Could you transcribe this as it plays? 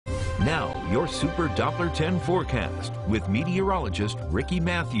Now, your Super Doppler 10 forecast with meteorologist Ricky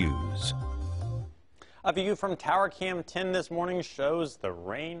Matthews. A view from Tower Cam 10 this morning shows the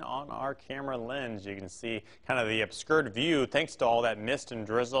rain on our camera lens. You can see kind of the obscured view thanks to all that mist and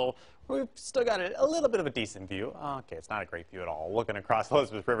drizzle. We've still got a little bit of a decent view. Okay, it's not a great view at all. Looking across the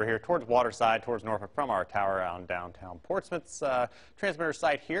Elizabeth River here towards Waterside, towards Norfolk from our tower on downtown Portsmouth's transmitter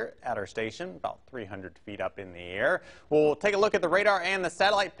site here at our station, about 300 feet up in the air. We'll take a look at the radar and the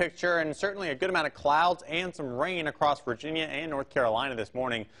satellite picture, and certainly a good amount of clouds and some rain across Virginia and North Carolina this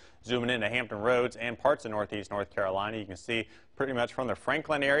morning. Zooming into Hampton Roads and parts of northeast North Carolina, you can see pretty much from the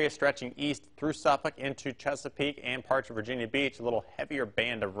Franklin area stretching east through Suffolk into Chesapeake and parts of Virginia Beach, a little heavier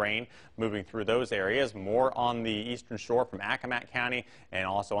band of rain moving through those areas. More on the eastern shore from Accomack County and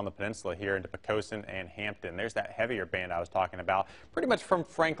also on the peninsula here into Poquoson and Hampton. There's that heavier band I was talking about, pretty much from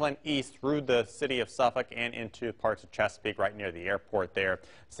Franklin east through the city of Suffolk and into parts of Chesapeake right near the airport there,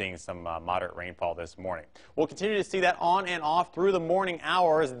 seeing some moderate rainfall this morning. We'll continue to see that on and off through the morning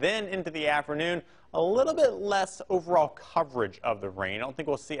hours, then into the afternoon. A little bit less overall coverage of the rain. I don't think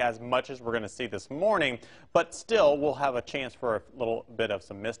we'll see as much as we're going to see this morning, but still we'll have a chance for a little bit of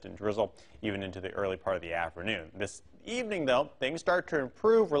some mist and drizzle even into the early part of the afternoon. This evening, though, things start to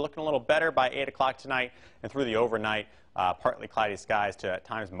improve. We're looking a little better by 8 o'clock tonight and through the overnight. Partly cloudy skies to at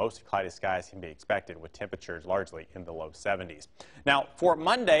times mostly cloudy skies can be expected with temperatures largely in the low 70s. Now for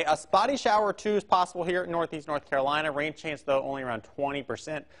Monday, a spotty shower or two is possible here in northeast North Carolina. Rain chance though only around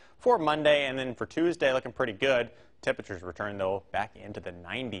 20% for Monday, and then for Tuesday looking pretty good. Temperatures return, though, back into the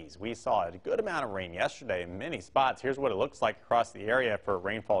 90s. We saw a good amount of rain yesterday in many spots. Here's what it looks like across the area for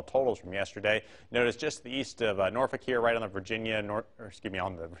rainfall totals from yesterday. Notice just the east of Norfolk here, right on the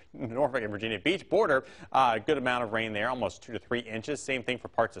on the Norfolk and Virginia Beach border, a good amount of rain there, almost 2 to 3 inches. Same thing for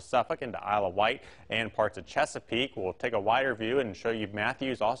parts of Suffolk into Isle of Wight and parts of Chesapeake. We'll take a wider view and show you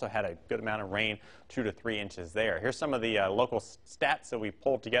Matthews also had a good amount of rain, 2 to 3 inches there. Here's some of the local stats that we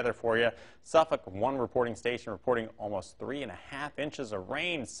pulled together for you. Suffolk, one reporting station reporting almost 3.5 inches of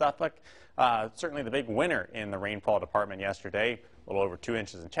rain. Suffolk, certainly the big winner in the rainfall department yesterday. A little over 2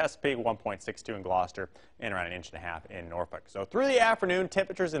 inches in Chesapeake, 1.62 in Gloucester, and around 1.5 inches in Norfolk. So through the afternoon,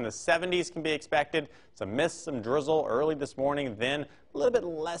 temperatures in the 70s can be expected. Some mist, some drizzle early this morning, then a little bit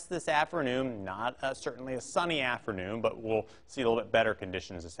less this afternoon. Not certainly a sunny afternoon, but we'll see a little bit better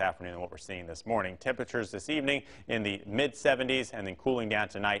conditions this afternoon than what we're seeing this morning. Temperatures this evening in the mid-70s and then cooling down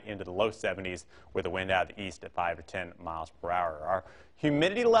tonight into the low 70s with a wind out of the east at 5 to 10 miles per hour. Our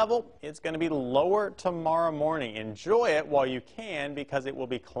humidity level is going to be lower tomorrow morning. Enjoy it while you can because it will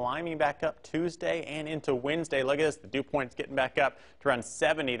be climbing back up Tuesday and into Wednesday. Look at this. The dew point's getting back up to around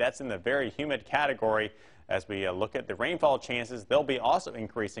 70. That's in the very humid category. As we look at the rainfall chances, they'll be also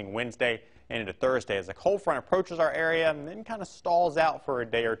increasing Wednesday and into Thursday as a cold front approaches our area and then kind of stalls out for a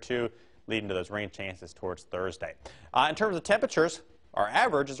day or two, leading to those rain chances towards Thursday. In terms of temperatures, our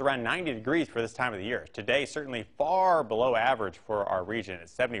average is around 90 degrees for this time of the year. Today, certainly far below average for our region.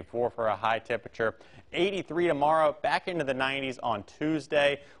 It's 74 for a high temperature, 83 tomorrow, back into the 90s on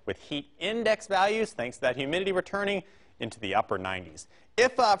Tuesday with heat index values, thanks to that humidity returning, into the upper 90s.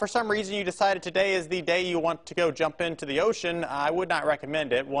 If for some reason you decided today is the day you want to go jump into the ocean, I would not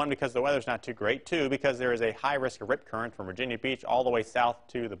recommend it. One, because the weather's not too great. Two, because there is a high risk of rip current from Virginia Beach all the way south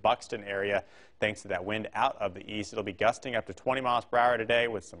to the Buxton area. Thanks to that wind out of the east, it'll be gusting up to 20 miles per hour today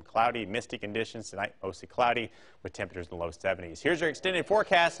with some cloudy, misty conditions. Tonight, mostly cloudy with temperatures in the low 70s. Here's your extended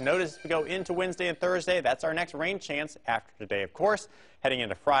forecast. Notice as we go into Wednesday and Thursday, that's our next rain chance after today, of course. Heading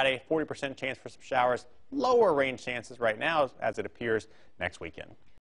into Friday, 40% chance for some showers. Lower rain chances right now as it appears next weekend.